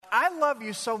I love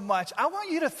you so much. I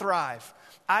want you to thrive.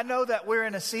 I know that we're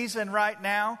in a season right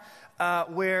now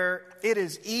where it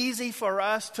is easy for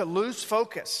us to lose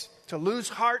focus, to lose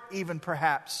heart even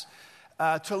perhaps,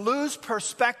 to lose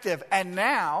perspective. And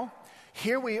now,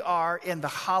 here we are in the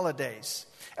holidays.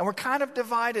 And we're kind of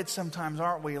divided sometimes,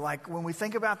 aren't we? Like when we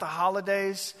think about the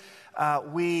holidays,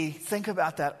 we think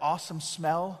about that awesome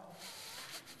smell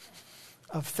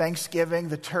of Thanksgiving,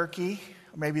 the turkey,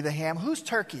 or maybe the ham. Who's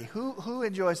turkey? Who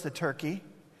enjoys the turkey?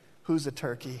 Who's a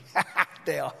turkey?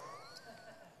 Dale.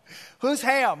 Who's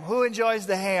ham? Who enjoys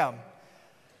the ham?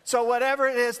 So whatever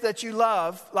it is that you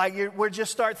love, we're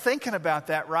just start thinking about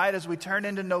that, right? As we turn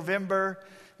into November,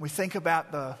 we think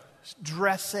about the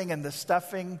dressing and the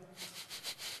stuffing.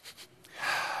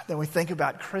 Then we think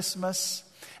about Christmas.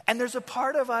 And there's a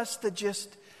part of us that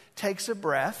just takes a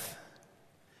breath.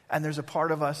 And there's a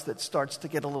part of us that starts to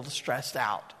get a little stressed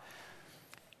out.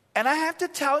 And I have to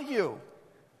tell you,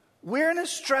 we're in a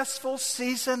stressful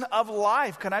season of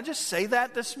life. Can I just say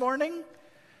that this morning?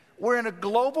 We're in a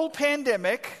global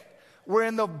pandemic. We're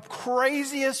in the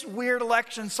craziest, weird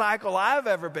election cycle I've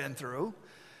ever been through.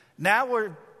 Now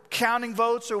we're counting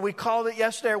votes, or we called it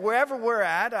yesterday, or wherever we're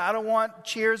at. I don't want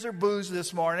cheers or boos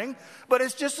this morning, but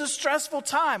it's just a stressful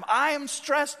time. I am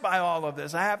stressed by all of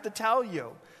this, I have to tell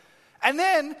you. And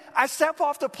then I step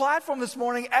off the platform this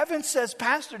morning. Evan says,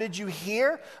 "Pastor, did you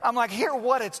hear?" I'm like, "Hear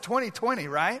what? It's 2020,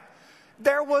 right?"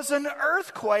 There was an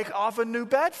earthquake off of New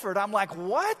Bedford. I'm like,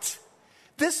 "What?"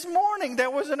 This morning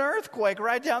there was an earthquake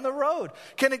right down the road.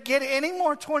 Can it get any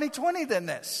more 2020 than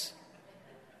this?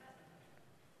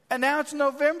 And now it's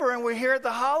November and we're here at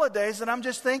the holidays, and I'm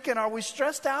just thinking, are we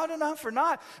stressed out enough or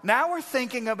not? Now we're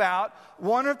thinking about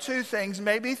one or two things,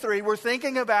 maybe three. We're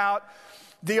thinking about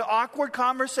the awkward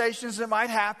conversations that might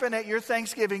happen at your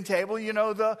Thanksgiving table. You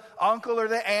know, the uncle or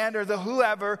the aunt or the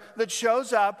whoever that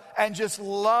shows up and just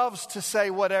loves to say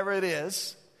whatever it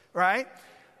is, right?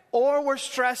 Or we're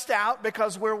stressed out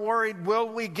because we're worried, will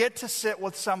we get to sit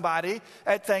with somebody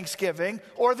at Thanksgiving?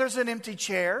 Or there's an empty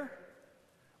chair.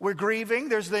 We're grieving.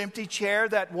 There's the empty chair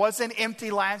that wasn't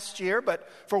empty last year, but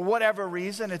for whatever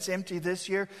reason, it's empty this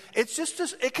year. It's just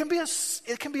it can be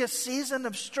a season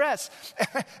of stress.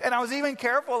 And I was even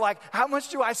careful, like, how much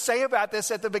do I say about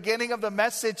this at the beginning of the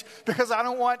message? Because I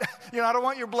don't want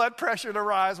your blood pressure to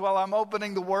rise while I'm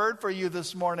opening the Word for you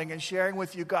this morning and sharing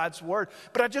with you God's Word.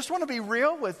 But I just want to be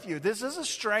real with you. This is a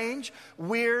strange,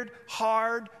 weird,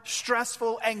 hard,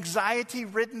 stressful,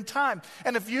 anxiety-ridden time.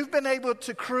 And if you've been able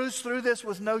to cruise through this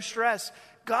with no stress,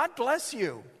 God bless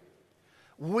you.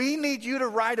 We need you to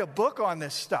write a book on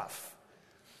this stuff,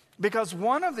 because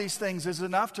one of these things is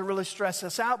enough to really stress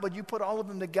us out, but you put all of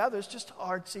them together, it's just a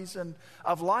hard season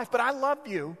of life. But I love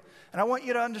you, and I want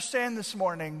you to understand this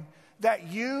morning that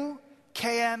you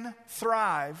can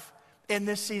thrive in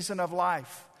this season of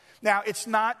life. Now, it's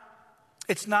not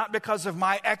because of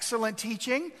my excellent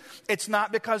teaching. It's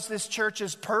not because this church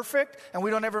is perfect and we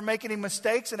don't ever make any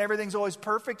mistakes and everything's always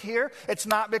perfect here. It's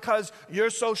not because you're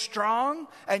so strong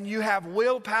and you have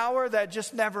willpower that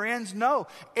just never ends. No,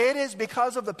 it is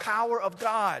because of the power of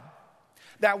God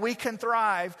that we can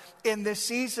thrive in this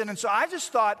season. And so I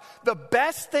just thought the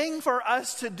best thing for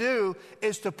us to do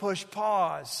is to push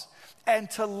pause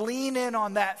and to lean in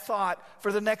on that thought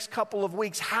for the next couple of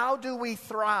weeks. How do we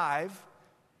thrive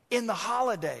in the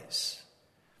holidays?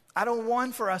 I don't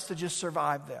want for us to just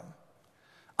survive them.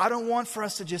 I don't want for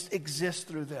us to just exist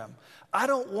through them. I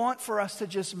don't want for us to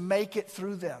just make it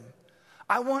through them.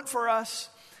 I want for us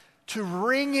to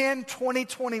ring in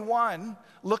 2021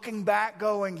 looking back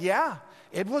going, yeah,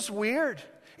 it was weird.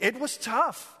 It was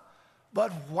tough.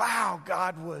 But wow,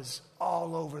 God was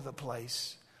all over the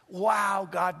place. Wow,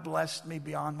 God blessed me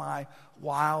beyond my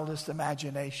wildest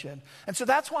imagination. And so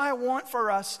that's why I want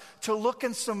for us to look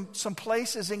in some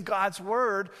places in God's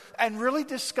Word and really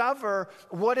discover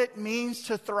what it means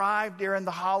to thrive during the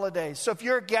holidays. So if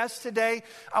you're a guest today,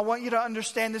 I want you to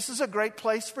understand this is a great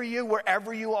place for you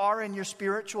wherever you are in your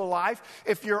spiritual life.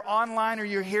 If you're online or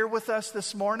you're here with us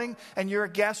this morning and you're a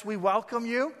guest, we welcome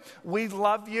you. We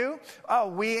love you.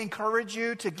 We encourage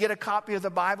you to get a copy of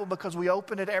the Bible because we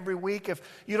open it every week. If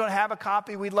you don't have a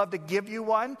copy, we'd love to give you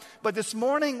one. But this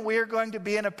morning, we are going to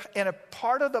be in a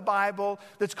part of the Bible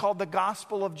that's called the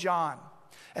Gospel of John.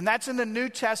 And that's in the New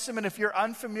Testament. If you're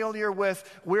unfamiliar with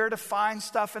where to find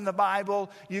stuff in the Bible,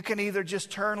 you can either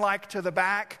just turn to the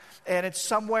back, and it's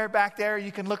somewhere back there.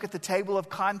 You can look at the table of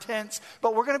contents.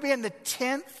 But we're going to be in the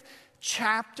 10th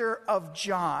chapter of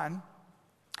John.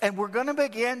 And we're going to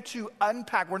begin to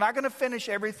unpack. We're not going to finish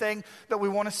everything that we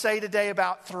want to say today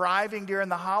about thriving during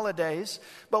the holidays,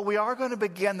 but we are going to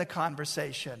begin the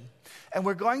conversation. And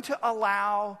we're going to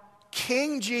allow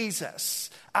King Jesus,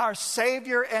 our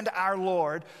Savior and our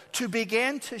Lord, to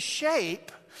begin to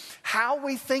shape how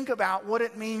we think about what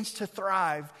it means to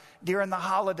thrive during the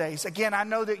holidays. Again, I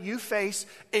know that you face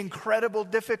incredible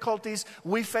difficulties.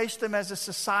 We face them as a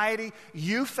society.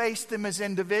 You face them as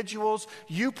individuals.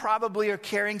 You probably are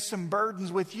carrying some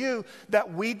burdens with you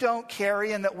that we don't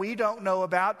carry and that we don't know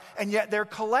about. And yet they're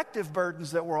collective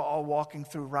burdens that we're all walking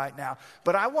through right now.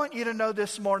 But I want you to know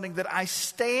this morning that I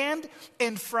stand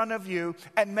in front of you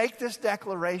and make this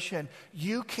declaration.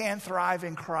 You can thrive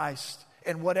in Christ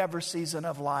in whatever season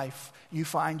of life you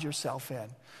find yourself in.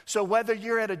 So whether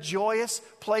you're at a joyous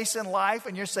place in life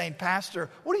and you're saying, Pastor,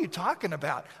 what are you talking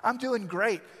about? I'm doing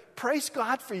great. Praise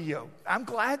God for you. I'm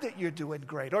glad that you're doing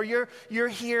great. Or you're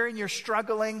here and you're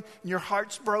struggling and your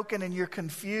heart's broken and you're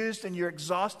confused and you're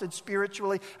exhausted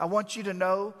spiritually. I want you to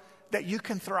know that you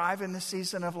can thrive in this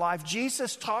season of life.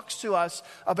 Jesus talks to us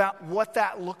about what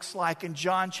that looks like in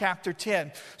John chapter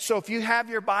 10. So if you have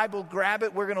your Bible, grab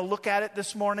it. We're going to look at it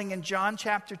this morning in John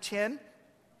chapter 10.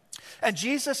 And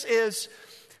Jesus is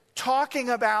talking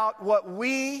about what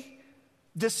we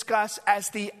discuss as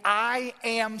the I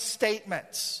am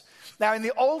statements. Now, in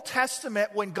the Old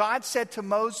Testament, when God said to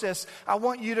Moses, I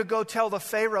want you to go tell the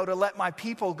Pharaoh to let my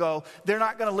people go, they're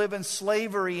not going to live in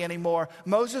slavery anymore.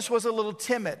 Moses was a little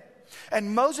timid.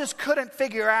 And Moses couldn't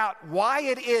figure out why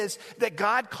it is that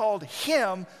God called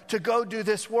him to go do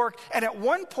this work. And at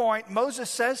one point, Moses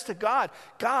says to God,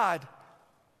 God,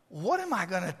 what am I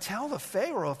going to tell the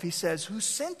Pharaoh if he says, who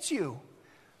sent you?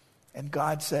 And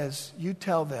God says, you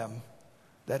tell them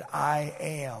that I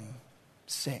am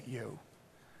sent you.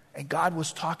 And God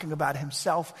was talking about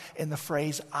himself in the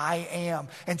phrase, I am.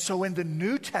 And so in the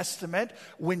New Testament,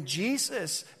 when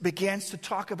Jesus begins to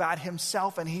talk about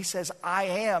himself and he says, I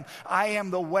am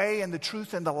the way and the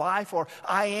truth and the life, or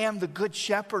I am the good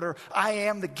shepherd, or I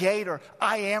am the gate, or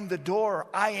I am the door, or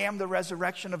I am the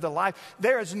resurrection of the life.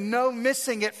 There is no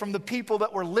missing it from the people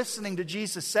that were listening to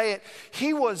Jesus say it.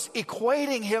 He was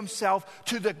equating himself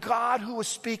to the God who was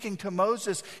speaking to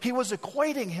Moses. He was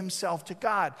equating himself to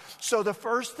God. So the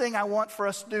first thing I want for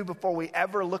us to do before we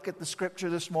ever look at the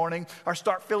scripture this morning or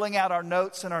start filling out our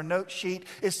notes and our note sheet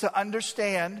is to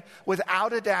understand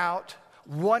without a doubt,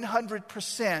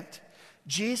 100%,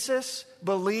 Jesus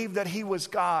believed that he was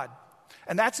God.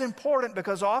 And that's important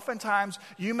because oftentimes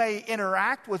you may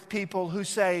interact with people who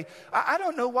say, I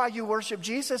don't know why you worship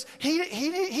Jesus.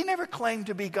 He never claimed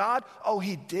to be God. Oh,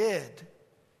 he did.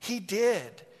 He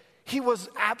did. He was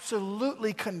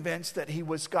absolutely convinced that he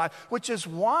was God, which is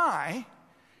why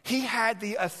he had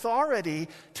the authority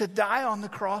to die on the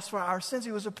cross for our sins.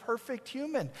 He was a perfect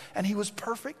human and he was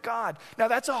perfect God. Now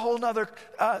that's a whole nother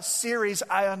series,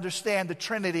 I understand, the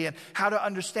Trinity and how to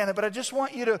understand it. But I just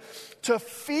want you to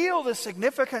feel the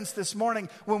significance this morning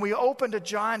when we open to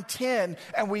John 10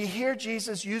 and we hear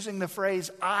Jesus using the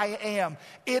phrase, I am.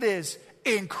 It is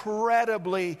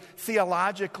incredibly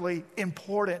theologically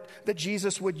important that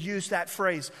Jesus would use that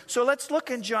phrase. So let's look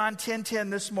in John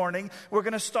 10:10 this morning. We're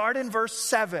going to start in verse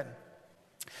 7.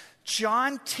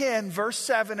 John 10, verse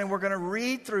 7, and we're going to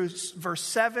read through verse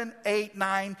 7, 8,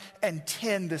 9, and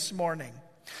 10 this morning.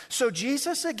 So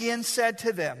Jesus again said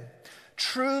to them,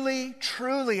 truly,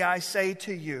 truly, I say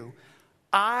to you,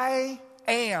 I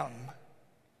am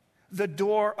the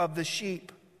door of the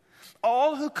sheep.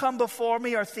 All who come before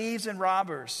me are thieves and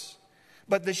robbers,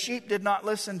 but the sheep did not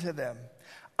listen to them.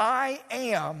 I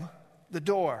am the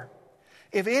door.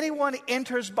 If anyone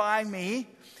enters by me,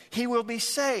 he will be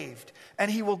saved,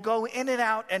 and he will go in and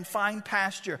out and find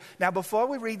pasture. Now, before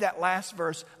we read that last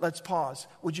verse, let's pause.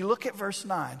 Would you look at verse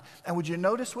 9, and would you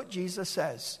notice what Jesus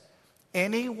says?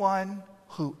 Anyone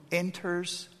who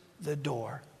enters the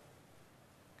door.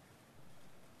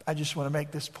 I just want to make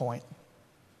this point.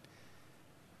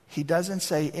 He doesn't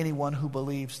say anyone who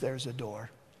believes there's a door.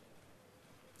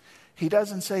 He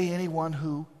doesn't say anyone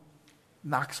who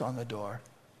knocks on the door.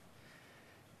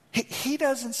 He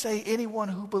doesn't say anyone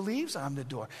who believes I'm the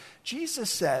door. Jesus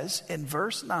says in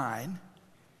verse 9,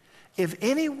 if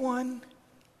anyone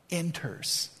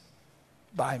enters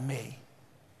by me.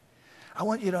 I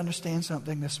want you to understand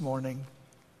something this morning.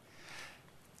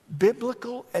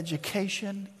 Biblical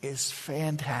education is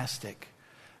fantastic.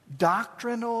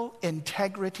 Doctrinal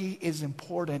integrity is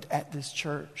important at this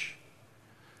church.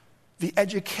 The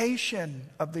education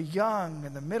of the young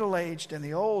and the middle-aged and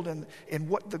the old and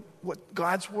what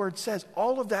God's word says,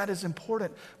 all of that is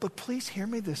important. But please hear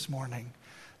me this morning.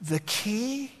 The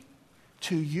key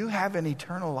to you having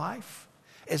eternal life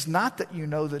is not that you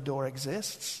know the door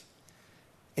exists.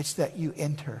 It's that you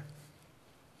enter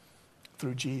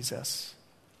through Jesus.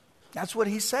 That's what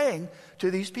he's saying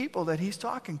to these people that he's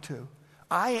talking to.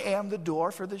 I am the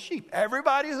door for the sheep.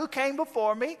 Everybody who came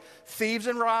before me, thieves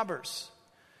and robbers.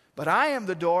 But I am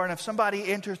the door, and if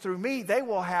somebody enters through me, they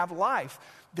will have life.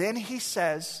 Then he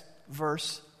says,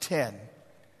 verse 10,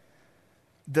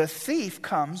 the thief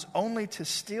comes only to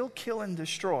steal, kill, and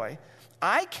destroy.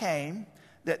 I came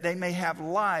that they may have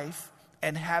life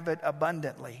and have it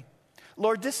abundantly.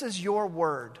 Lord, this is your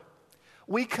word.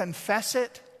 We confess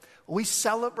it. We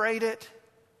celebrate it.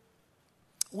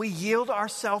 We yield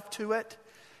ourselves to it.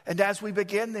 And as we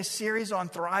begin this series on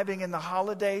thriving in the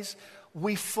holidays,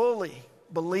 we fully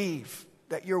believe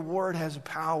that your word has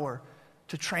power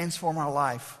to transform our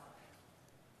life.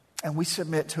 And we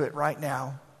submit to it right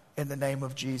now in the name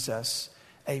of Jesus.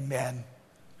 Amen.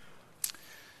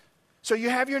 So you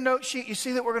have your note sheet. You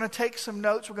see that we're going to take some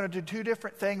notes. We're going to do two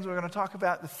different things. We're going to talk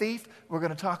about the thief. We're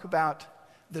going to talk about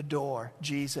the door,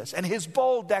 Jesus, and his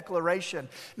bold declaration.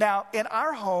 Now, in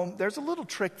our home, there's a little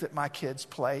trick that my kids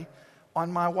play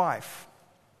on my wife.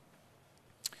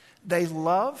 They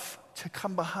love to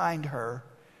come behind her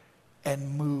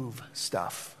and move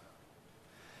stuff.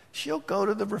 She'll go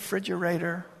to the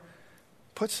refrigerator,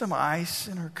 put some ice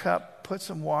in her cup, put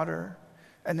some water,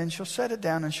 and then she'll set it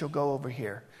down and she'll go over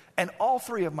here. And all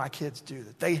three of my kids do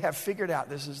that. They have figured out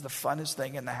this is the funnest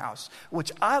thing in the house,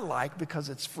 which I like because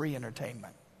it's free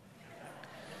entertainment.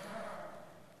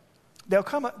 They're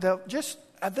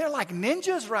like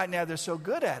ninjas right now. They're so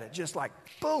good at it. Just like,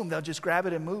 boom, they'll just grab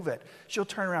it and move it. She'll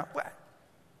turn around. What?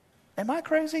 Am I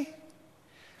crazy?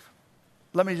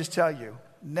 Let me just tell you,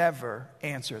 never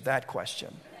answer that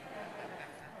question.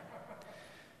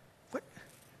 What?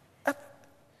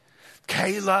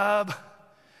 Caleb,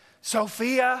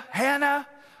 Sophia, Hannah,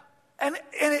 and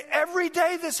every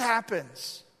day this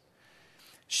happens.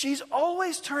 She's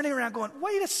always turning around going,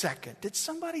 wait a second, did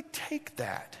somebody take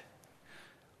that?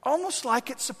 Almost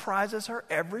like it surprises her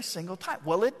every single time.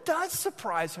 Well, it does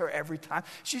surprise her every time.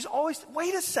 She's always,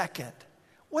 wait a second,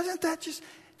 wasn't that just,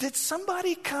 did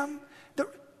somebody come,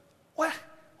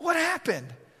 what happened?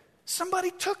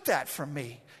 Somebody took that from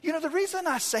me. You know, the reason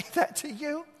I say that to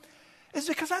you is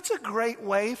because that's a great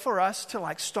way for us to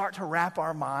like start to wrap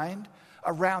our mind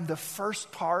around the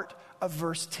first part of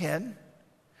verse 10.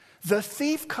 The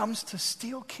thief comes to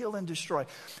steal, kill, and destroy.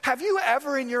 Have you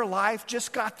ever in your life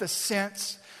just got the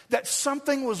sense that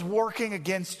something was working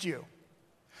against you?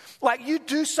 Like you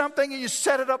do something and you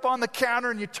set it up on the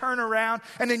counter and you turn around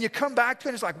and then you come back to it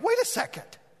and it's like, wait a second,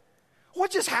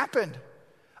 what just happened?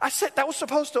 I said that was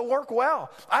supposed to work well.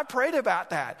 I prayed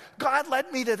about that. God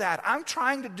led me to that. I'm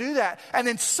trying to do that. And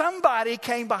then somebody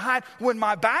came behind when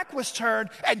my back was turned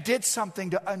and did something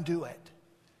to undo it.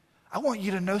 I want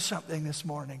you to know something this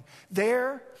morning.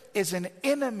 There is an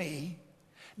enemy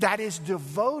that is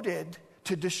devoted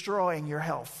to destroying your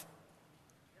health.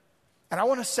 And I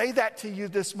want to say that to you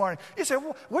this morning. You say,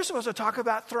 well, we're supposed to talk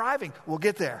about thriving. We'll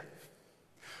get there.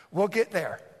 We'll get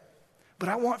there. But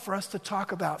I want for us to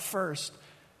talk about first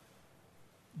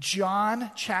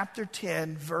John chapter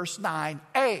 10, verse 9,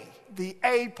 the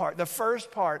A part, the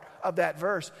first part of that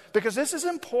verse. Because this is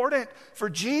important for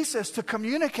Jesus to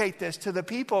communicate this to the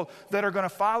people that are going to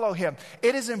follow him.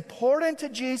 It is important to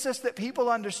Jesus that people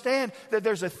understand that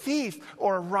there's a thief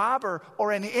or a robber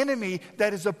or an enemy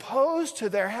that is opposed to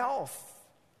their health.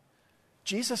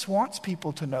 Jesus wants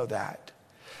people to know that.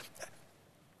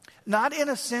 Not in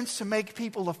a sense to make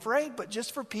people afraid, but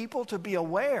just for people to be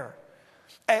aware.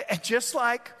 And just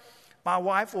like my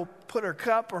wife will put her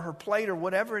cup or her plate or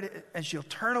whatever it is, and she'll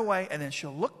turn away and then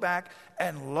she'll look back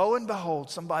and lo and behold,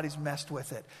 somebody's messed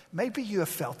with it. Maybe you have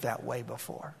felt that way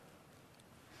before.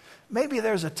 Maybe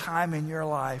there's a time in your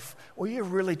life where you're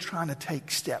really trying to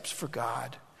take steps for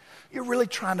God. You're really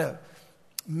trying to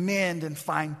mend and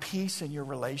find peace in your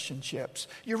relationships.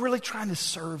 You're really trying to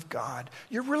serve God.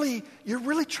 You're really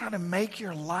trying to make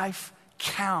your life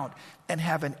count and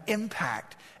have an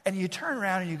impact. And you turn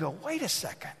around and you go, wait a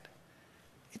second.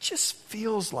 It just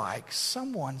feels like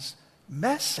someone's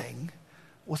messing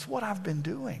with what I've been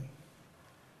doing.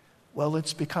 Well,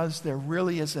 it's because there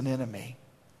really is an enemy.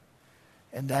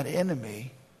 And that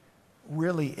enemy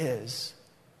really is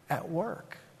at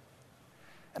work.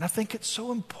 And I think it's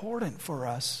so important for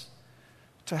us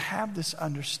to have this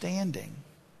understanding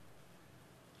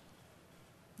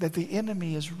that the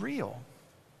enemy is real.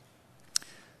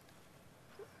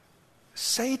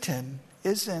 Satan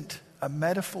isn't a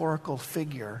metaphorical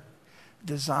figure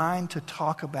designed to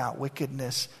talk about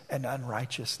wickedness and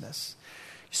unrighteousness.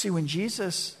 You see, when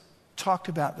Jesus talked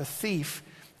about the thief,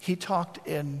 he talked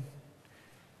in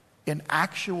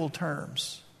actual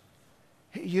terms.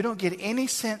 You don't get any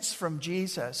sense from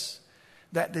Jesus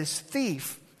that this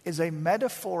thief is a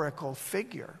metaphorical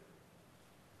figure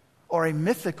or a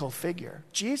mythical figure.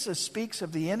 Jesus speaks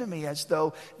of the enemy as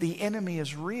though the enemy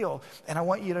is real. And I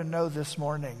want you to know this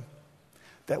morning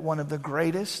that one of the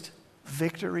greatest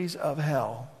victories of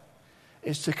hell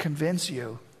is to convince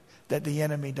you that the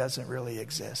enemy doesn't really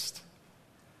exist.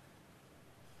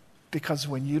 Because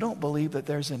when you don't believe that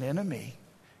there's an enemy,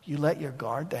 you let your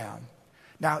guard down.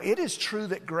 Now, it is true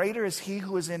that greater is he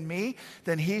who is in me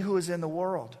than he who is in the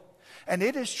world. And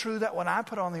it is true that when I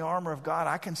put on the armor of God,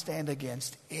 I can stand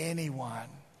against anyone.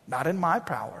 Not in my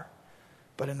power,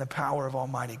 but in the power of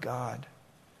Almighty God.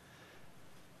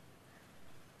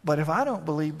 But if I don't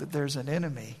believe that there's an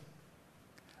enemy,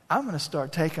 I'm going to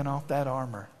start taking off that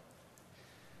armor.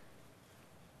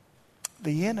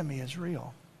 The enemy is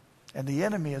real. And the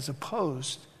enemy is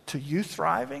opposed to you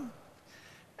thriving.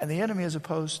 And the enemy is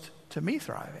opposed to me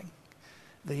thriving.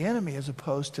 The enemy is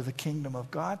opposed to the kingdom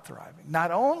of God thriving.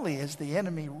 Not only is the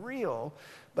enemy real,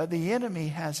 but the enemy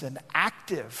has an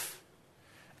active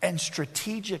and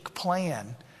strategic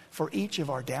plan for each of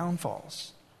our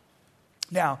downfalls.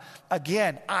 Now,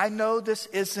 again, I know this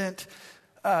isn't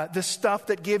the stuff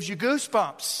that gives you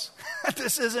goosebumps.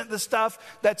 This isn't the stuff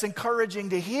that's encouraging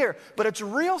to hear, but it's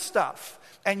real stuff.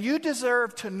 And you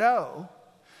deserve to know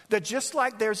that just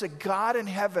like there's a God in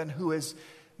heaven who is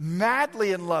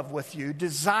madly in love with you,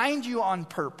 designed you on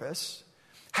purpose,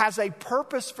 has a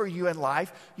purpose for you in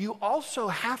life, you also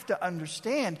have to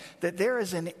understand that there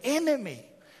is an enemy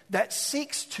that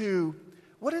seeks to,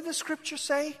 what did the scripture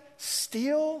say?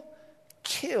 Steal,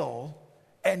 kill,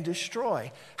 and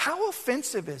destroy. How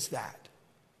offensive is that?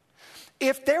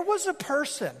 If there was a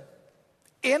person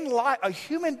in life, a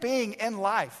human being in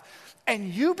life,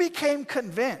 and you became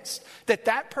convinced that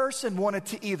that person wanted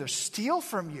to either steal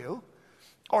from you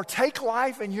or take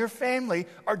life in your family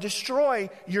or destroy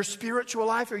your spiritual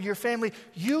life or your family,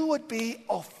 you would be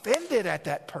offended at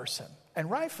that person, and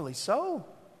rightfully so.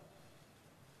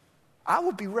 I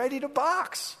would be ready to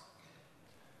box.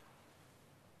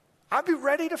 I'd be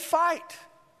ready to fight.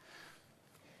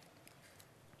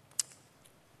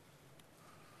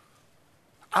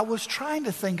 I was trying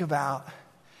to think about,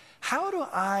 how do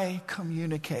I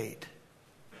communicate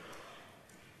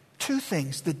two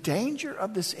things? The danger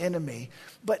of this enemy,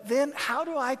 but then how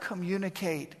do I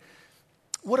communicate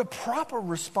what a proper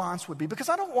response would be? Because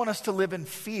I don't want us to live in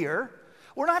fear.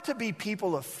 We're not to be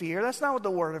people of fear. That's not what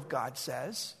the Word of God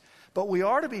says. But we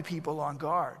are to be people on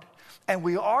guard. And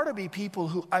we are to be people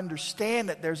who understand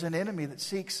that there's an enemy that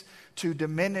seeks to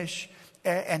diminish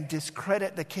and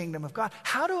discredit the kingdom of God.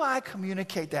 How do I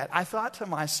communicate that? I thought to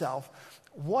myself,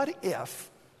 what if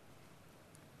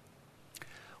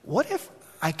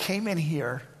I came in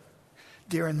here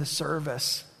during the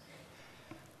service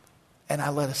and I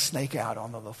let a snake out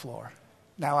onto the floor?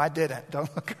 Now, I didn't.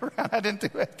 Don't look around. I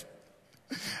didn't do it.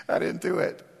 I didn't do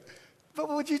it. But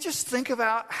would you just think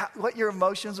about what your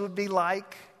emotions would be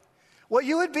like? What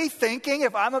you would be thinking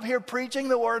if I'm up here preaching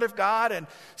the Word of God and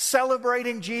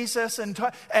celebrating Jesus,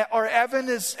 or Evan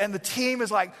and the team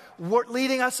is like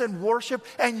leading us in worship,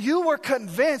 and you were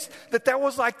convinced that there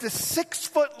was like this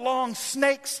 6-foot-long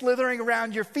snake slithering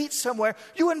around your feet somewhere,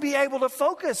 you wouldn't be able to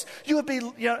focus. You would be,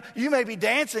 you may be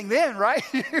dancing then, right?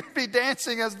 You'd be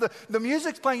dancing as the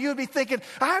music's playing. You would be thinking,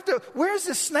 where's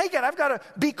this snake at? I've got to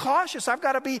be cautious. I've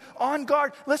got to be on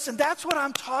guard. Listen, that's what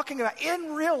I'm talking about.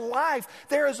 In real life,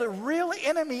 there is a real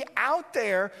enemy out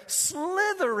there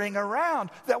slithering around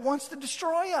that wants to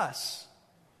destroy us.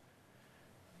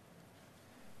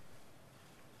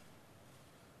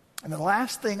 And the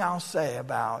last thing I'll say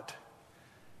about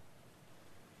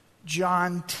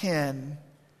John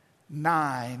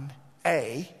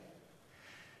 10:9a,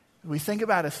 we think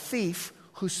about a thief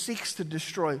who seeks to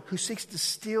destroy, who seeks to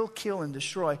steal, kill, and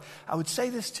destroy. I would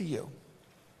say this to you.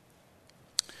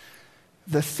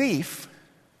 The thief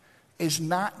is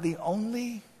not the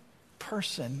only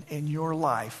person in your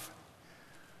life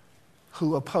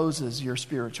who opposes your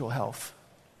spiritual health.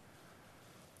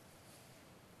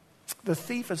 The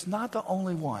thief is not the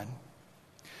only one.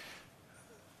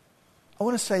 I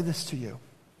want to say this to you.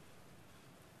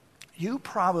 You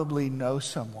probably know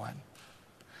someone.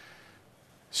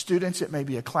 Students, it may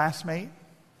be a classmate.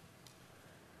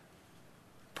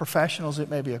 Professionals, it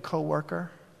may be a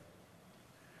coworker.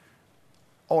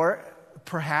 Or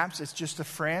perhaps it's just a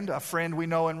friend we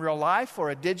know in real life,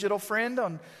 or a digital friend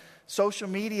on social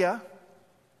media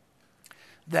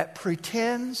that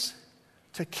pretends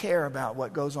to care about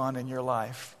what goes on in your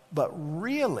life. But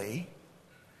really,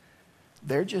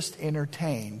 they're just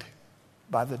entertained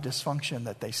by the dysfunction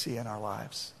that they see in our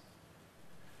lives.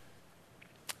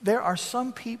 There are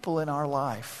some people in our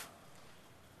life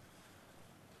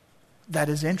that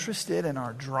is interested in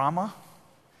our drama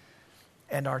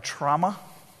and our trauma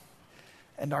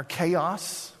and our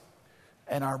chaos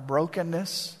and our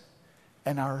brokenness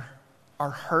and our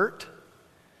hurt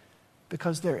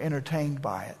because they're entertained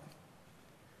by it.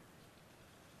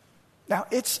 Now,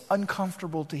 it's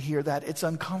uncomfortable to hear that. It's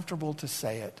uncomfortable to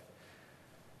say it.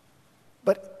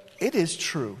 But it is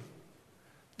true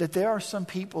that there are some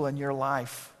people in your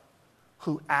life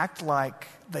who act like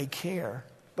they care,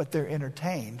 but they're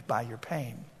entertained by your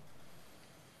pain.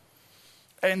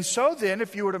 And so then,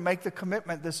 if you were to make the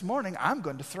commitment this morning, I'm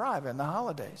going to thrive in the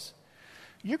holidays,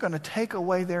 you're going to take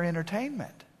away their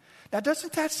entertainment. Now,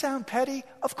 doesn't that sound petty?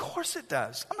 Of course it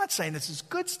does. I'm not saying this is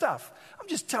good stuff. I'm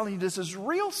just telling you this is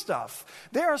real stuff.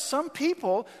 There are some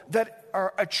people that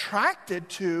are attracted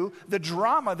to the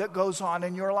drama that goes on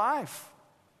in your life.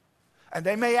 And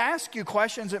they may ask you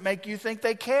questions that make you think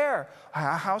they care.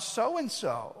 How's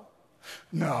so-and-so?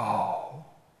 No,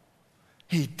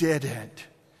 he didn't.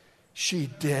 She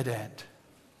didn't.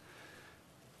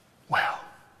 Well,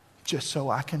 just so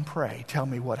I can pray, tell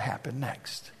me what happened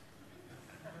next.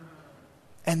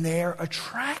 And they're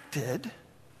attracted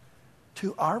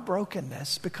to our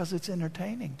brokenness because it's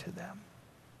entertaining to them.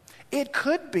 It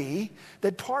could be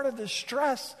that part of the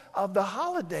stress of the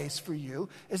holidays for you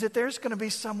is that there's going to be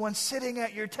someone sitting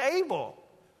at your table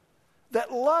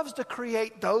that loves to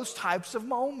create those types of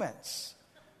moments.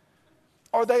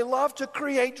 Or they love to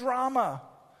create drama.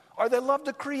 Or they love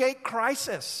to create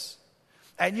crisis.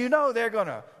 And you know they're going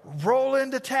to roll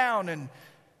into town and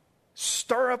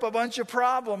stir up a bunch of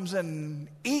problems and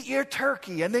eat your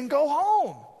turkey and then go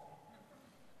home.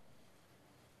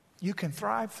 You can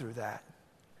thrive through that.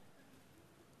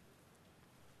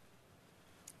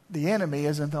 The enemy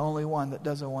isn't the only one that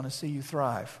doesn't want to see you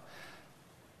thrive.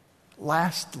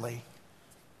 Lastly,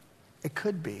 it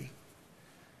could be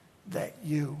that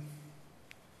you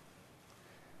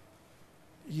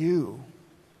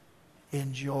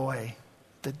enjoy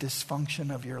the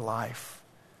dysfunction of your life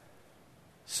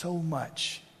so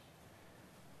much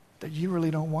that you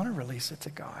really don't want to release it to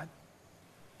God.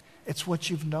 It's what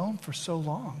you've known for so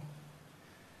long.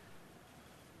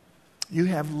 You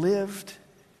have lived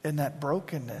in that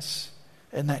brokenness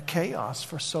and that chaos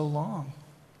for so long.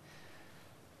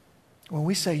 When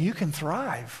we say you can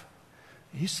thrive,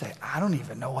 you say, I don't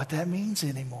even know what that means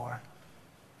anymore.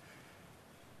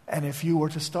 And if you were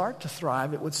to start to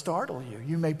thrive, it would startle you.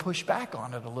 You may push back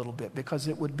on it a little bit because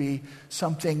it would be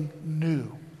something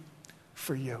new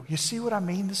for you. You see what I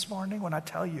mean this morning when I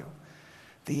tell you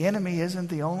the enemy isn't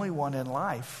the only one in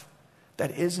life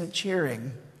that isn't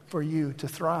cheering for you to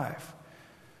thrive.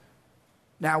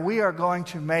 Now, we are going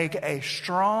to make a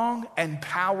strong and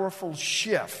powerful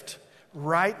shift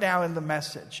right now in the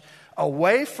message,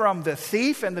 away from the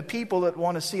thief and the people that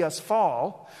want to see us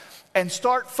fall, and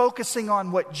start focusing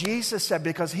on what Jesus said,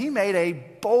 because he made a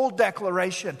bold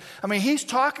declaration. I mean, he's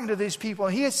talking to these people,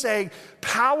 and he is saying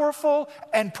powerful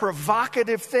and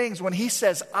provocative things when he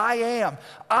says, I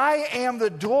am the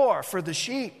door for the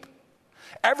sheep.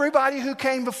 Everybody who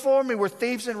came before me were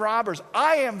thieves and robbers.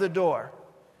 I am the door.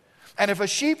 And if a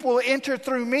sheep will enter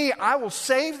through me, I will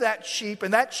save that sheep,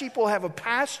 and that sheep will have a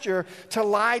pasture to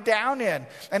lie down in.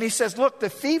 And he says, look, the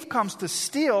thief comes to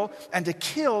steal and to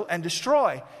kill and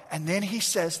destroy. And then he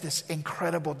says this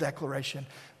incredible declaration,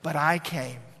 but I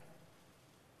came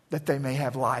that they may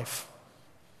have life,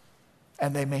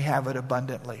 and they may have it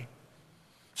abundantly.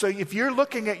 So if you're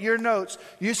looking at your notes,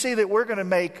 you see that we're going to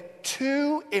make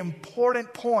two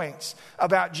important points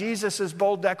about Jesus'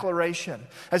 bold declaration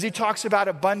as he talks about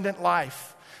abundant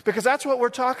life. Because that's what we're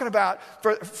talking about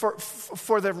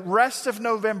for the rest of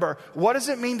November. What does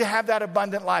it mean to have that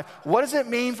abundant life? What does it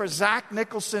mean for Zach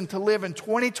Nicholson to live in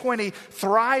 2020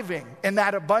 thriving in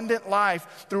that abundant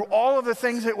life through all of the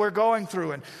things that we're going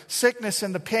through, and sickness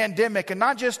and the pandemic, and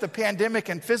not just the pandemic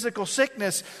and physical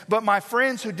sickness, but my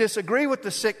friends who disagree with the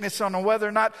sickness on whether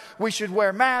or not we should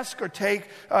wear masks or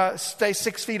stay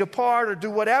 6 feet apart or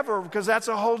do whatever, because that's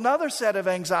a whole nother set of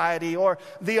anxiety, or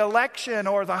the election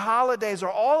or the holidays or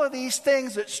all of these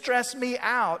things that stress me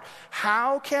out.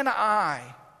 How can I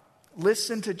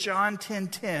listen to John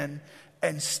 10:10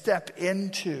 and step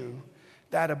into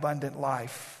that abundant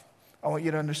life? I want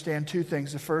you to understand two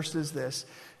things. The first is this: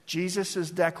 Jesus'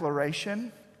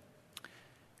 declaration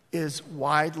is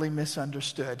widely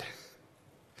misunderstood.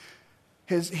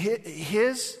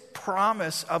 His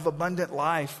promise of abundant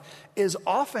life is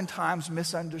oftentimes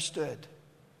misunderstood.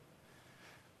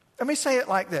 Let me say it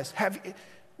like this.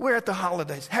 We're at the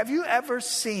holidays. Have you ever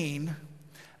seen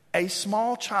a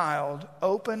small child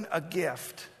open a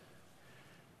gift?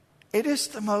 It is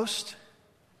the most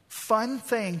fun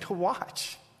thing to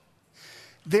watch.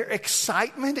 their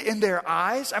excitement in their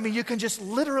eyes. I mean, you can just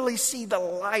literally see the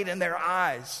light in their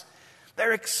eyes.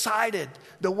 They're excited,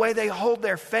 the way they hold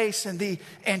their face and the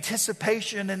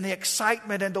anticipation and the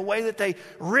excitement and the way that they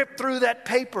rip through that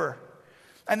paper.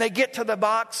 And they get to the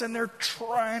box and they're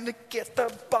trying to get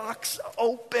the box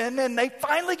open, and they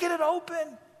finally get it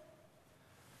open.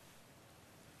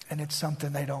 And it's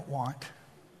something they don't want.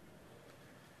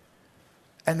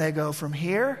 And they go from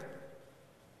here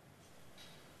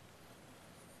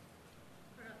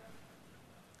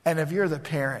and if you're the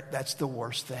parent, that's the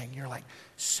worst thing. You're like,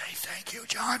 say thank you,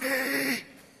 Johnny.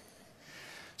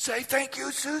 Say thank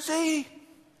you, Susie.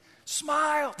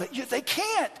 Smile. They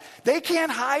can't. They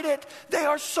can't hide it. They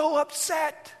are so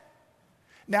upset.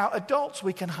 Now, adults,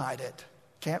 we can hide it,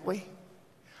 can't we?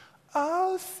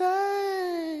 Oh,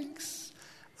 thanks.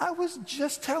 I was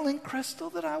just telling Crystal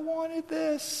that I wanted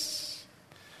this.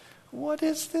 What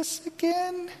is this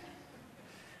again?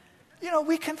 You know,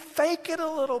 we can fake it a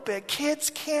little bit. Kids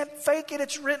can't fake it.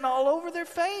 It's written all over their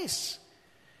face.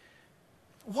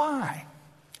 Why?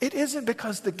 It isn't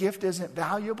because the gift isn't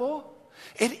valuable.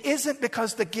 It isn't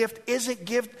because the gift isn't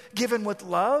given with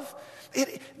love.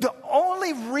 The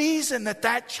only reason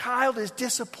that child is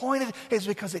disappointed is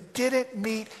because it didn't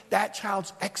meet that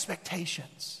child's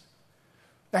expectations.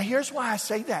 Now, here's why I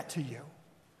say that to you.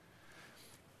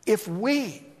 If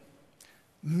we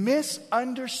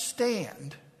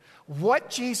misunderstand what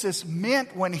Jesus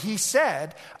meant when he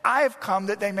said, I have come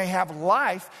that they may have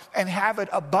life and have it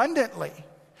abundantly.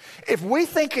 If we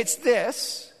think it's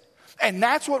this, and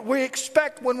that's what we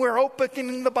expect when we're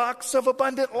opening the box of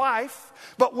abundant life,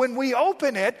 but when we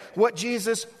open it, what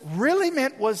Jesus really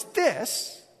meant was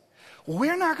this,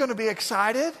 we're not going to be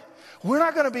excited. We're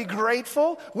not going to be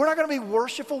grateful. We're not going to be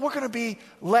worshipful. We're going to be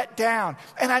let down.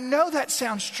 And I know that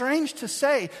sounds strange to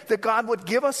say that God would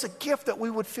give us a gift that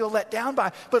we would feel let down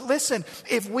by. But listen,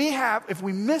 if we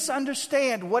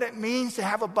misunderstand what it means to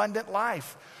have abundant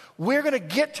life, we're going to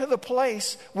get to the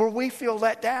place where we feel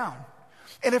let down.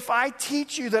 And if I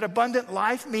teach you that abundant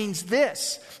life means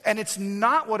this, and it's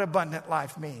not what abundant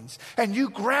life means, and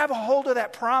you grab a hold of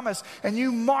that promise, and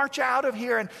you march out of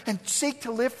here and seek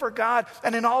to live for God,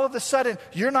 and then all of a sudden,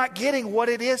 you're not getting what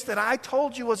it is that I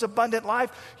told you was abundant life,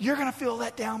 you're going to feel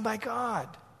let down by God.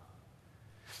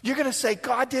 You're going to say,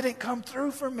 God didn't come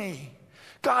through for me.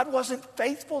 God wasn't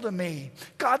faithful to me.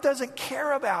 God doesn't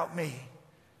care about me.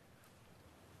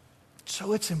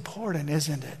 So it's important,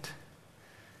 isn't it,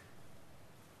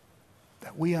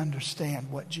 that we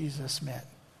understand what Jesus meant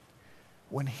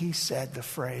when he said the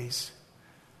phrase,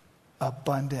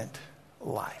 abundant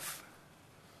life.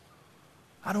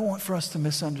 I don't want for us to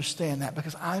misunderstand that,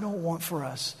 because I don't want for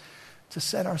us to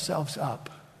set ourselves up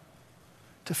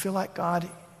to feel like God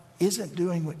isn't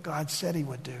doing what God said he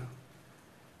would do,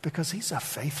 because he's a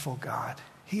faithful God.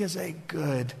 He is a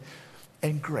good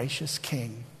and gracious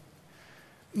King.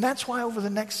 And that's why over the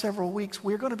next several weeks,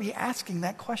 we're going to be asking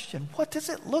that question. What does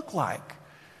it look like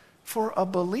for a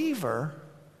believer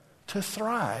to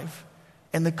thrive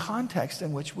in the context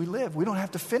in which we live? We don't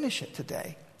have to finish it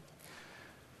today.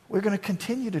 We're going to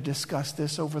continue to discuss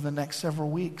this over the next several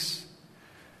weeks.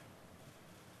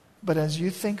 But as you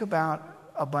think about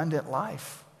abundant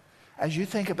life, as you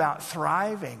think about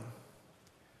thriving,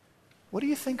 what do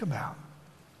you think about?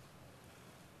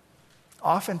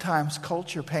 Oftentimes,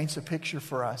 culture paints a picture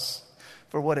for us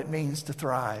for what it means to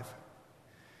thrive.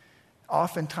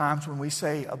 Oftentimes, when we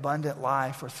say abundant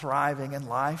life or thriving in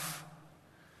life,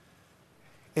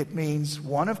 it means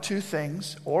one of two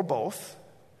things, or both: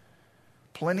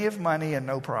 plenty of money and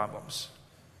no problems.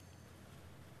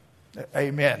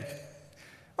 Amen.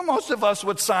 Well, most of us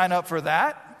would sign up for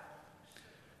that.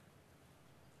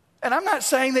 And I'm not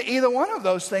saying that either one of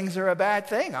those things are a bad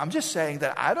thing. I'm just saying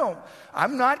that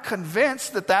I'm not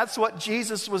convinced that that's what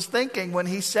Jesus was thinking when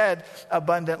he said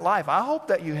abundant life. I hope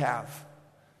that you have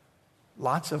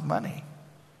lots of money.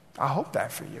 I hope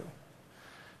that for you.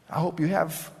 I hope you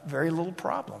have very little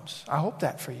problems. I hope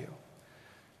that for you.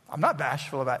 I'm not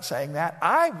bashful about saying that.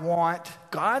 I want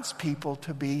God's people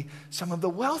to be some of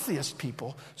the wealthiest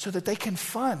people so that they can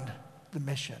fund the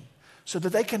mission, so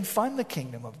that they can fund the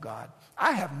kingdom of God.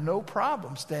 I have no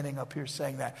problem standing up here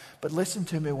saying that. But listen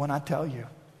to me when I tell you,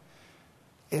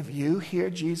 if you hear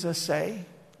Jesus say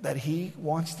that he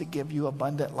wants to give you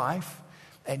abundant life,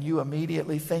 and you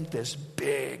immediately think this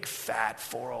big, fat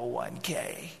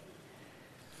 401k,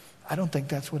 I don't think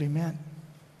that's what he meant.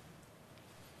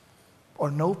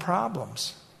 Or no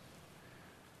problems.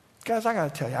 Guys, I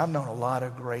got to tell you, I've known a lot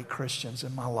of great Christians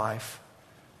in my life.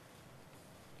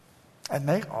 And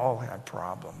they all had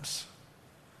problems.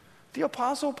 The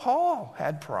Apostle Paul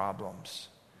had problems.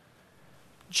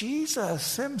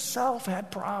 Jesus himself had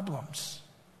problems.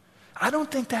 I don't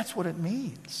think that's what it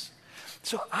means.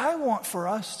 So I want for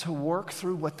us to work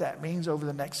through what that means over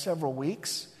the next several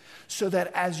weeks, so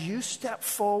that as you step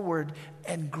forward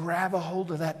and grab a hold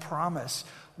of that promise,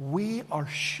 we are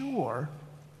sure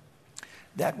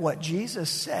that what Jesus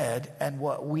said and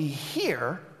what we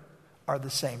hear are the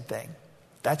same thing.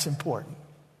 That's important.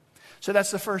 So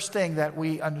that's the first thing that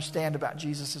we understand about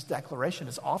Jesus' declaration.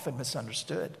 It's often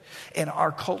misunderstood in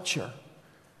our culture.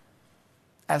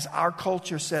 As our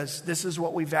culture says, this is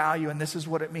what we value, and this is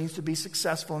what it means to be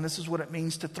successful, and this is what it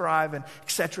means to thrive, and et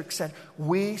cetera, et cetera.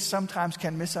 We sometimes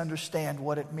can misunderstand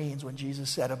what it means when Jesus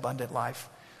said abundant life.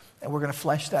 And we're going to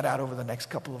flesh that out over the next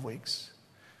couple of weeks.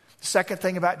 The second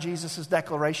thing about Jesus'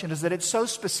 declaration is that it's so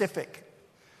specific.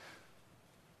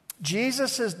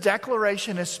 Jesus'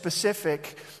 declaration is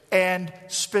specific, and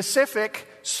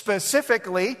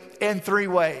specifically in three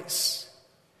ways.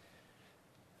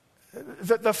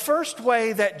 The first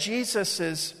way that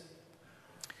Jesus'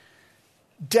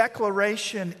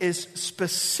 declaration is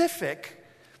specific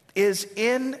is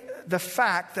in the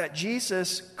fact that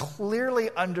Jesus clearly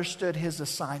understood his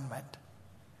assignment.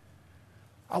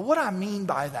 What I mean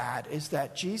by that is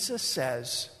that Jesus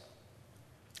says,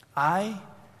 I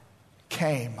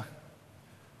came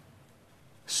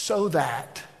so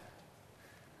that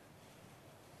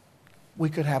we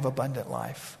could have abundant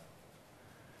life.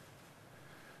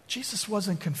 Jesus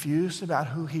wasn't confused about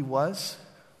who he was,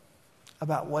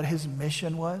 about what his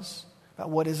mission was, about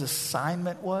what his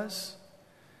assignment was.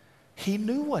 He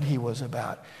knew what he was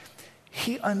about.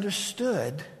 He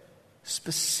understood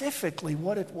specifically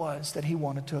what it was that he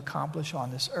wanted to accomplish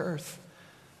on this earth.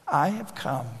 I have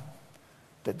come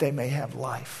that they may have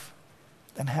life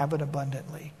and have it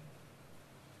abundantly.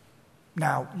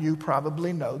 Now, you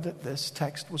probably know that this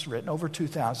text was written over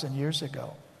 2,000 years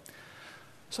ago.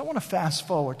 So I want to fast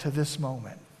forward to this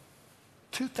moment,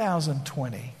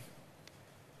 2020.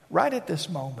 Right at this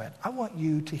moment, I want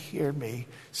you to hear me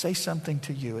say something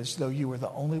to you as though you were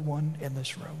the only one in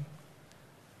this room.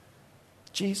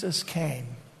 Jesus came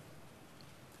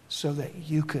so that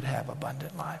you could have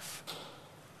abundant life.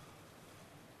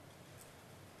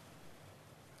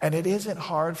 And it isn't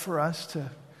hard for us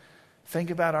to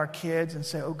think about our kids and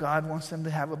say, oh, God wants them to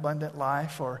have abundant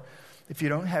life. Or if you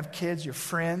don't have kids, your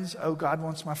friends, oh, God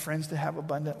wants my friends to have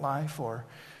abundant life. Or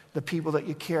the people that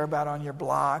you care about on your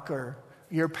block, or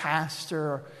your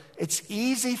pastor. It's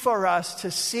easy for us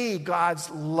to see God's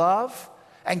love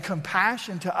and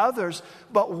compassion to others,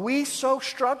 but we so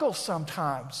struggle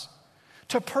sometimes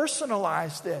to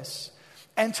personalize this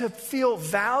and to feel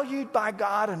valued by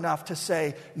God enough to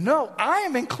say, no, I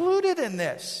am included in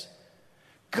this.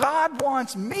 God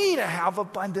wants me to have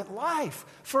abundant life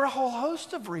for a whole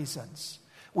host of reasons.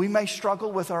 We may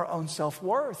struggle with our own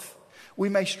self-worth. We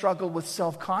may struggle with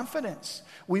self-confidence.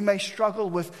 We may struggle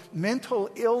with mental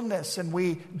illness, and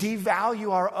we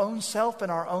devalue our own self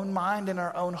and our own mind and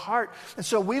our own heart. And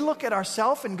so we look at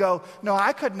ourselves and go, no,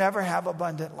 I could never have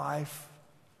abundant life.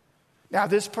 Now,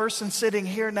 this person sitting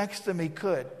here next to me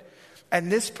could,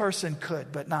 and this person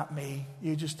could, but not me.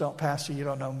 You just don't, Pastor, you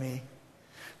don't know me.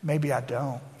 Maybe I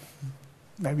don't.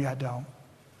 Maybe I don't.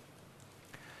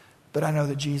 But I know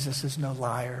that Jesus is no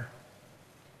liar.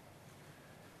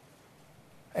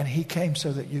 And he came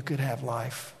so that you could have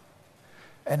life.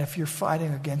 And if you're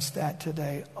fighting against that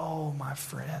today, oh, my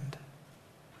friend,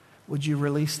 would you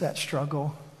release that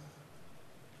struggle?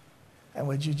 And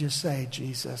would you just say,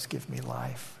 Jesus, give me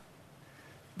life?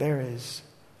 There is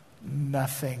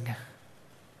nothing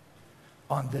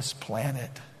on this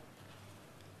planet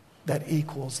that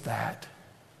equals that.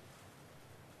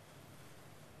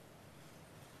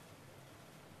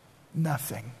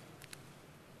 Nothing.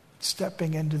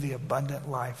 Stepping into the abundant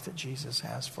life that Jesus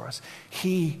has for us.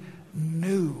 He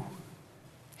knew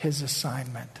his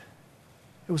assignment.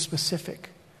 It was specific.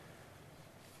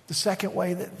 The second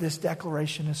way that this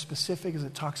declaration is specific is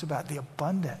it talks about the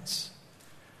abundance.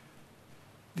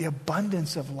 The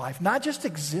abundance of life. Not just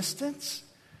existence,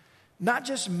 not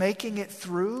just making it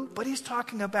through, but he's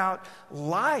talking about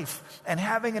life and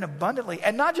having it abundantly.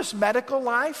 And not just medical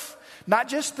life, not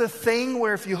just the thing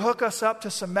where if you hook us up to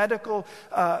some medical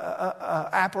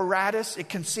apparatus, it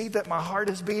can see that my heart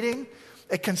is beating.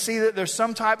 It can see that there's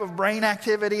some type of brain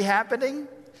activity happening.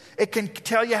 It can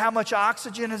tell you how much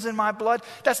oxygen is in my blood.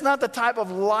 That's not the type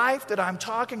of life that I'm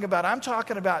talking about. I'm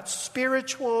talking about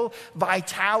spiritual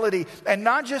vitality. And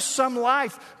not just some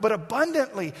life, but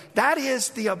abundantly. That is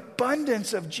the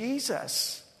abundance of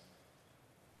Jesus.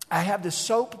 I have this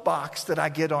soapbox that I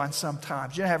get on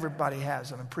sometimes. You know, everybody has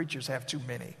them, and preachers have too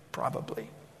many, probably.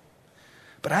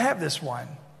 But I have this one.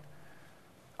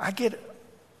 I get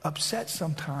upset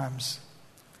sometimes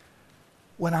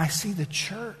when I see the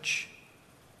church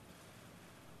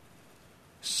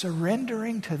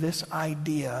surrendering to this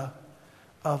idea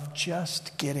of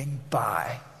just getting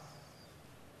by.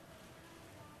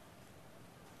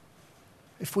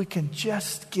 If we can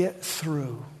just get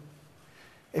through,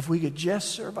 if we could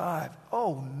just survive.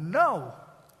 Oh no,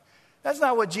 that's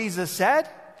not what Jesus said.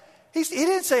 He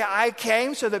didn't say, I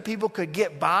came so that people could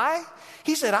get by.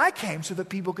 He said, I came so that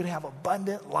people could have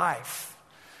abundant life.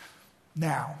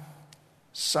 Now,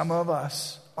 some of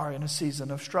us are in a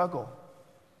season of struggle.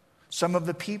 Some of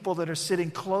the people that are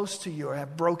sitting close to you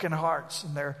have broken hearts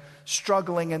and they're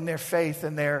struggling in their faith,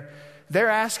 and they're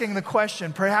asking the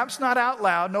question, perhaps not out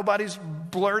loud, nobody's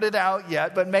blurted out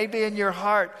yet, but maybe in your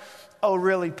heart, oh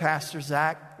really, Pastor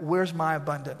Zach, where's my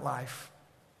abundant life?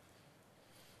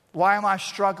 Why am I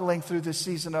struggling through this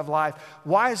season of life?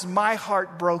 Why is my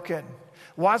heart broken?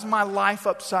 Why is my life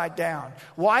upside down?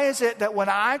 Why is it that when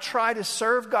I try to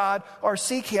serve God or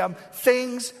seek Him,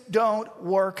 things don't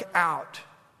work out?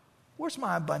 Where's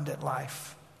my abundant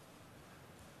life?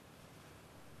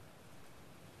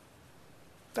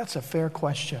 That's a fair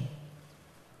question.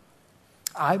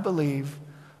 I believe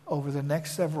over the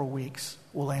next several weeks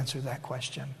we'll answer that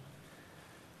question.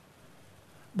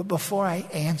 But before I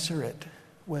answer it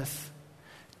with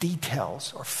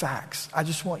details or facts, I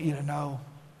just want you to know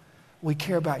we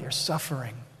care about your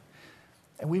suffering.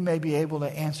 And we may be able to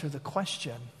answer the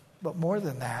question, but more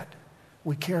than that,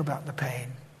 we care about the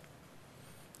pain.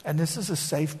 And this is a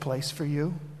safe place for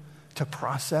you to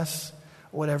process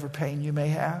whatever pain you may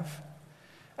have.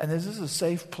 And this is a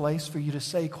safe place for you to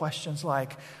say questions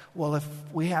like, well, if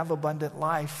we have abundant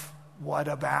life, what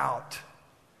about?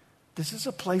 This is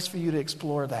a place for you to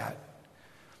explore that.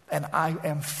 And I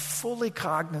am fully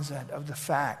cognizant of the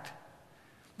fact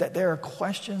that there are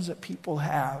questions that people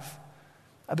have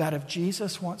about, if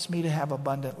Jesus wants me to have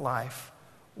abundant life,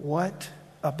 what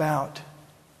about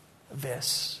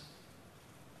this?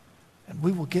 And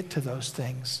we will get to those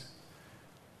things.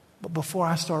 But before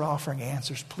I start offering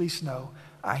answers, please know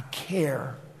I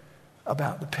care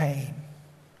about the pain.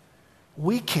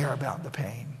 We care about the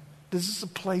pain. This is a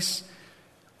place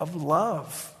of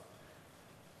love.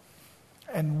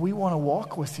 And we want to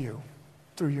walk with you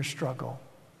through your struggle.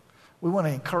 We want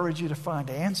to encourage you to find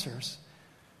answers.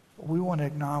 We want to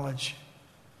acknowledge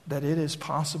that it is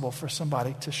possible for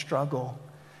somebody to struggle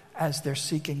as they're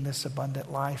seeking this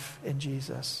abundant life in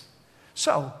Jesus.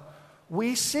 So,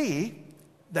 we see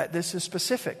that this is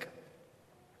specific.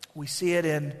 We see it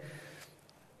in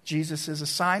Jesus'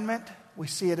 assignment. We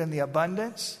see it in the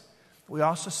abundance. We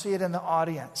also see it in the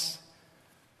audience.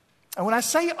 And when I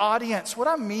say audience, what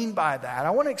I mean by that, I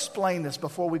want to explain this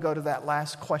before we go to that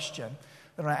last question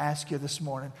that I ask you this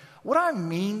morning. What I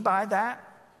mean by that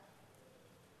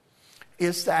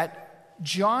is that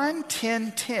John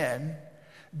 10:10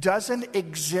 doesn't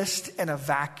exist in a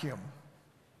vacuum.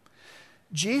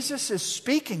 Jesus is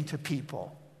speaking to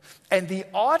people, and the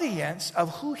audience of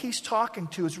who He's talking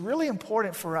to is really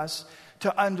important for us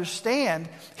to understand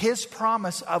His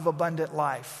promise of abundant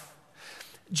life.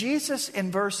 Jesus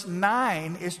in verse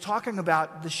 9 is talking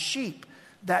about the sheep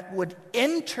that would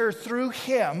enter through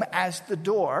Him as the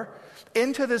door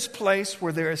into this place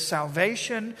where there is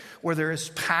salvation, where there is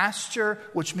pasture,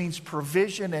 which means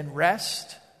provision and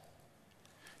rest.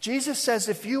 Jesus says,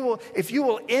 if you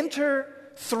will enter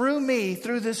through me,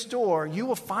 through this door, you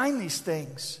will find these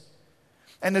things.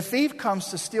 And the thief comes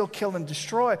to steal, kill, and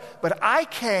destroy. But I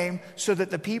came so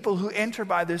that the people who enter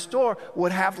by this door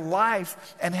would have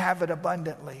life and have it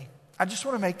abundantly. I just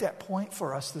want to make that point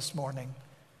for us this morning.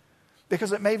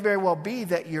 Because it may very well be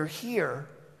that you're here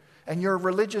and you're a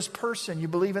religious person. You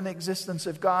believe in the existence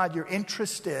of God. You're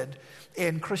interested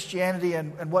in Christianity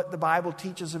and what the Bible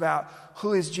teaches about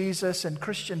who is Jesus and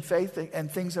Christian faith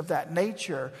and things of that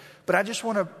nature. But I just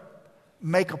want to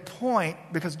make a point,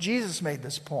 because Jesus made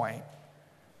this point.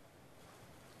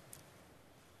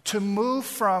 To move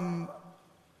from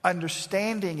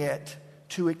understanding it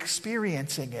to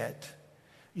experiencing it,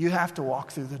 you have to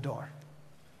walk through the door.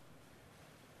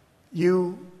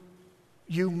 You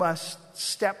must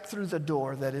step through the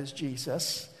door that is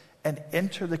Jesus and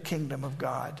enter the kingdom of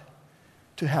God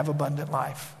to have abundant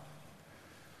life.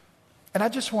 And I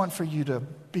just want for you to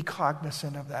be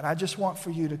cognizant of that. I just want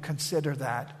for you to consider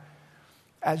that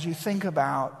as you think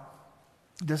about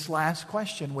this last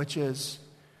question, which is,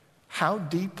 how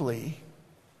deeply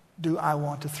do I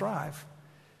want to thrive?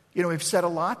 You know, we've said a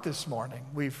lot this morning.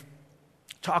 We've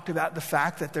talked about the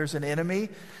fact that there's an enemy,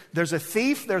 there's a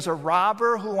thief, there's a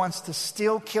robber who wants to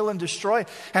steal, kill, and destroy,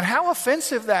 and how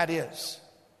offensive that is.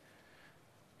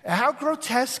 How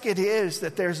grotesque it is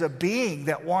that there's a being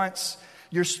that wants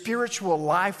your spiritual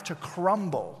life to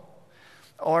crumble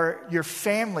or your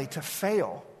family to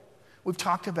fail. We've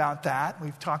talked about that.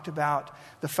 We've talked about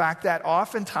the fact that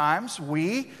oftentimes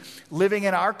we, living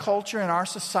in our culture and our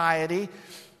society,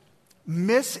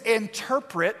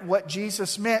 misinterpret what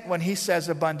Jesus meant when he says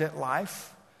abundant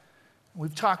life.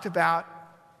 We've talked about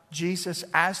Jesus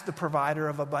as the provider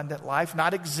of abundant life,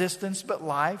 not existence, but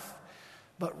life.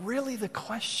 But really the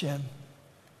question,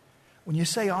 when you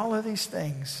say all of these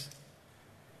things,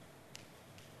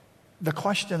 the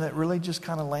question that really just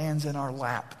kind of lands in our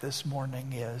lap this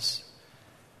morning is,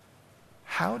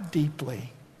 how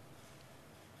deeply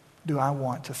do I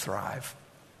want to thrive?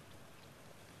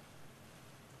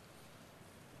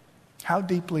 How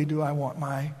deeply do I want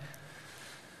my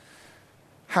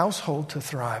household to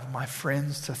thrive, my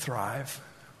friends to thrive,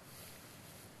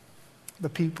 the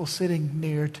people sitting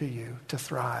near to you to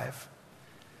thrive?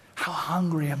 How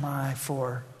hungry am I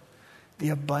for the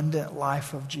abundant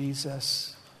life of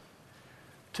Jesus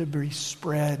to be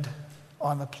spread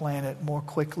on the planet more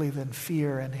quickly than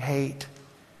fear and hate?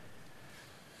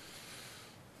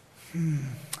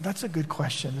 That's a good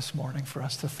question this morning for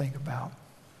us to think about.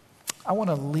 I want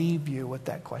to leave you with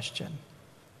that question.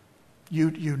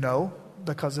 You know,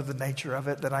 because of the nature of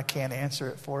it, that I can't answer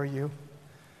it for you.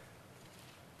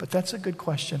 But that's a good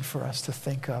question for us to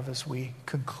think of as we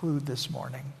conclude this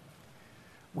morning.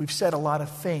 We've said a lot of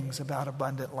things about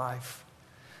abundant life.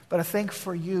 But I think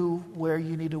for you, where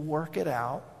you need to work it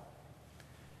out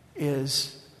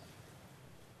is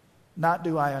not,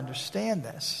 do I understand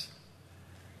this?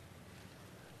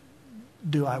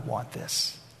 Do I want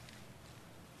this?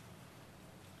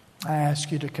 I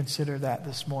ask you to consider that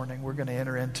this morning. We're going to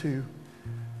enter into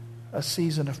a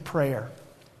season of prayer.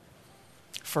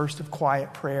 First, of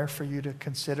quiet prayer for you to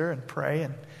consider and pray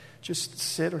and just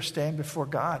sit or stand before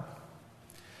God.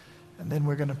 And then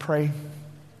we're going to pray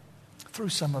through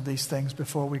some of these things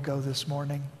before we go this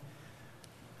morning.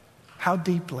 How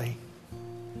deeply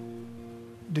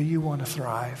do you want to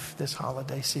thrive this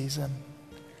holiday season?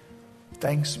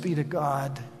 Thanks be to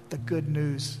God. The good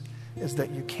news is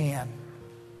that you can.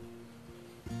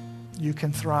 You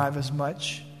can thrive as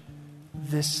much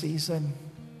this season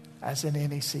as in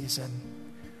any season.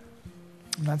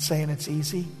 I'm not saying it's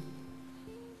easy.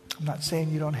 I'm not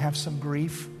saying you don't have some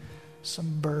grief,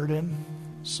 some burden,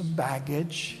 some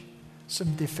baggage,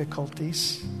 some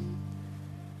difficulties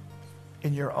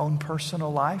in your own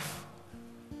personal life,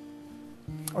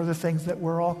 or the things that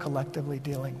we're all collectively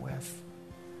dealing with.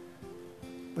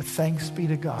 But thanks be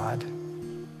to God,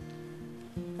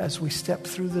 as we step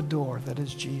through the door that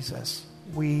is Jesus,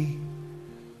 we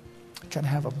can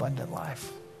have abundant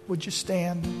life. Would you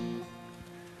stand?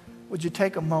 Would you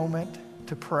take a moment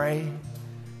to pray,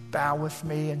 bow with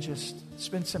me, and just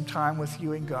spend some time with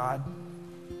you and God?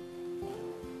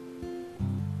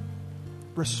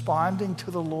 Responding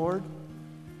to the Lord,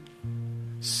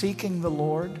 seeking the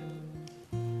Lord.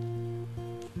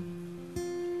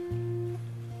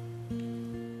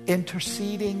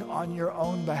 Interceding on your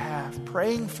own behalf,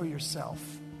 praying for yourself.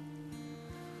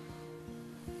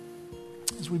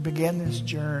 As we begin this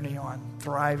journey on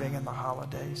thriving in the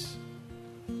holidays.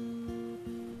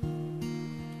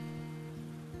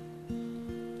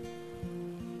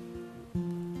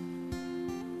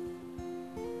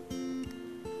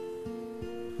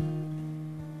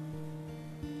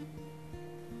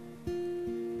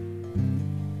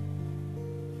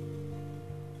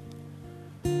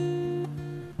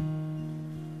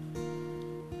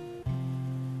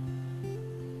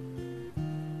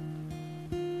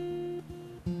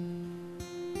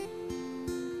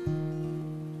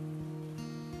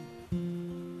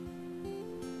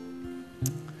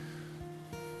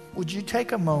 Would you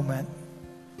take a moment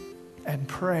and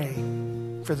pray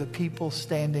for the people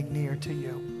standing near to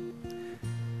you?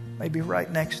 Maybe right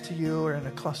next to you or in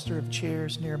a cluster of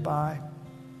chairs nearby.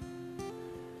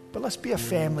 But let's be a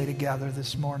family together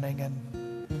this morning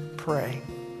and pray.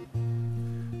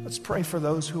 Let's pray for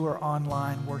those who are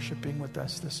online worshiping with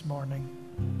us this morning.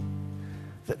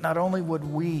 That not only would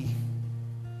we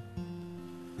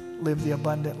live the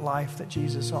abundant life that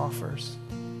Jesus offers,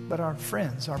 but our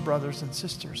friends, our brothers and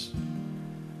sisters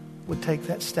would take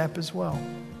that step as well.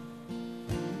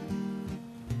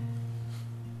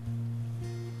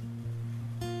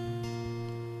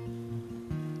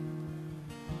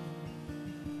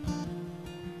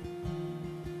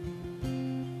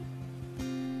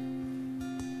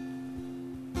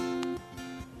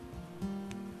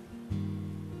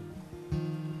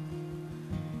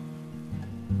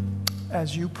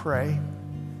 As you pray,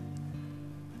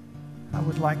 I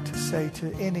would like to say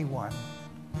to anyone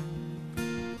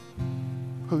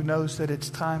who knows that it's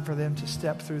time for them to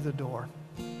step through the door.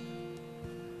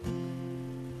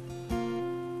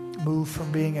 Move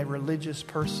from being a religious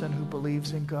person who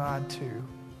believes in God to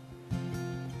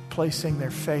placing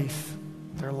their faith,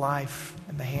 their life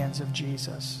in the hands of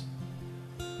Jesus.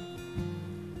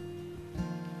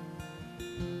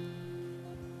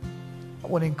 I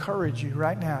want to encourage you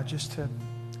right now just to,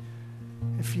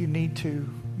 if you need to,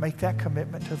 make that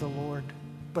commitment to the Lord.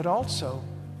 But also,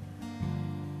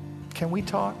 can we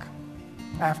talk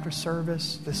after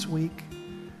service this week?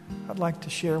 I'd like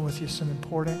to share with you some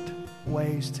important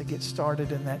ways to get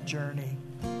started in that journey,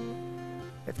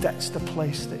 if that's the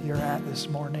place that you're at this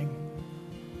morning.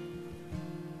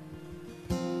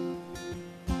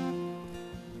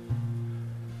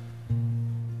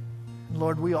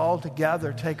 Lord, we all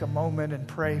together take a moment and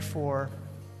pray for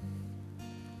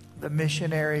the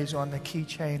missionaries on the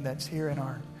keychain that's here in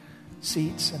our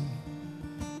seats, and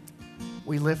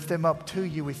we lift them up to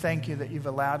you. We thank you that you've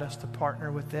allowed us to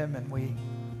partner with them, and we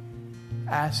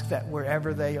ask that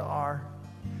wherever they are,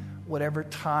 whatever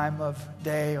time of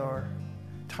day or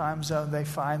time zone they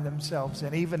find themselves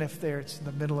in, even if it's in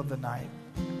the middle of the night,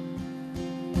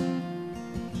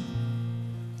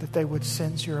 that they would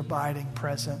sense your abiding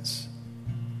presence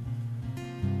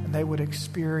and they would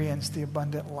experience the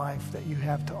abundant life that you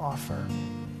have to offer.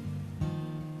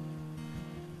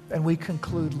 And we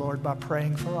conclude, Lord, by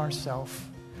praying for ourselves.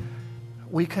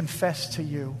 We confess to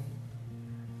you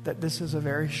that this is a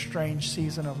very strange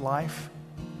season of life,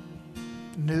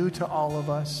 new to all of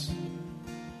us.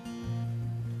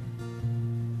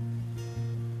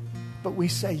 But we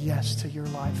say yes to your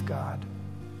life, God.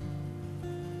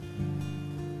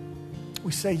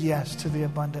 We say yes to the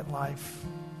abundant life.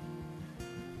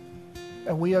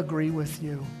 And we agree with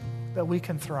you that we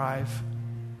can thrive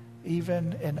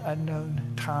even in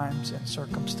unknown times and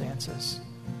circumstances.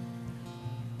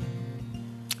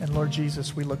 And Lord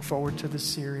Jesus, we look forward to this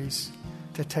series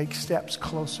to take steps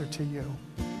closer to you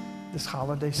this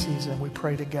holiday season. We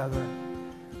pray together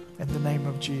in the name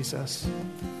of Jesus.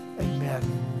 Amen.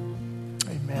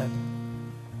 Amen.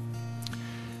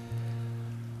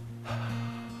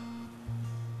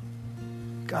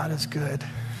 God is good.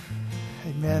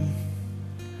 Amen.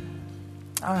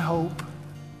 I hope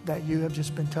that you have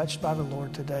just been touched by the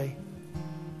Lord today.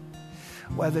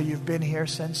 Whether you've been here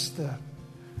since the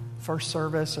first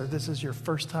service or this is your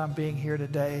first time being here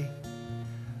today,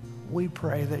 we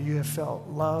pray that you have felt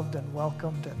loved and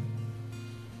welcomed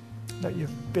and that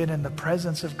you've been in the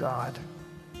presence of God.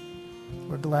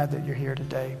 We're glad that you're here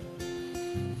today.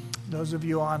 Those of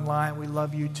you online, we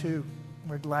love you too.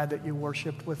 We're glad that you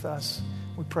worshiped with us.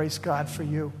 We praise God for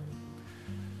you.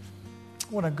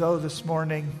 I want to go this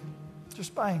morning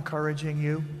just by encouraging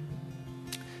you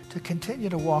to continue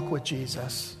to walk with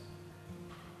Jesus,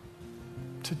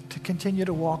 to continue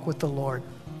to walk with the Lord.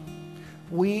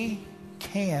 We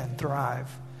can thrive,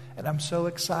 and I'm so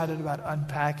excited about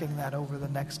unpacking that over the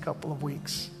next couple of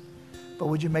weeks. But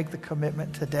would you make the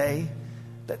commitment today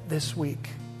that this week,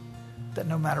 that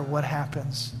no matter what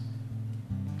happens,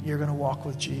 you're going to walk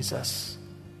with Jesus?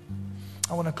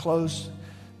 I want to close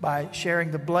by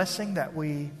sharing the blessing that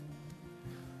we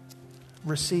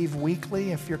receive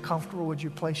weekly. If you're comfortable, would you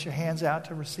place your hands out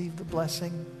to receive the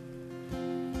blessing?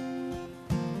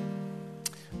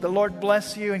 The Lord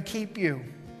bless you and keep you.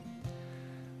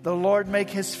 The Lord make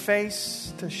his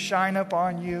face to shine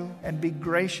upon you and be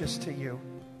gracious to you.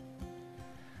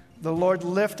 The Lord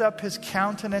lift up his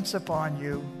countenance upon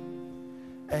you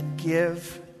and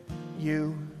give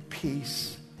you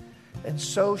peace. And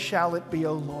so shall it be,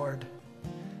 O Lord,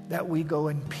 that we go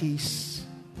in peace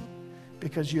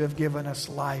because you have given us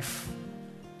life.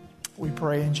 We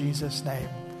pray in Jesus' name.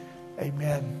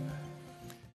 Amen.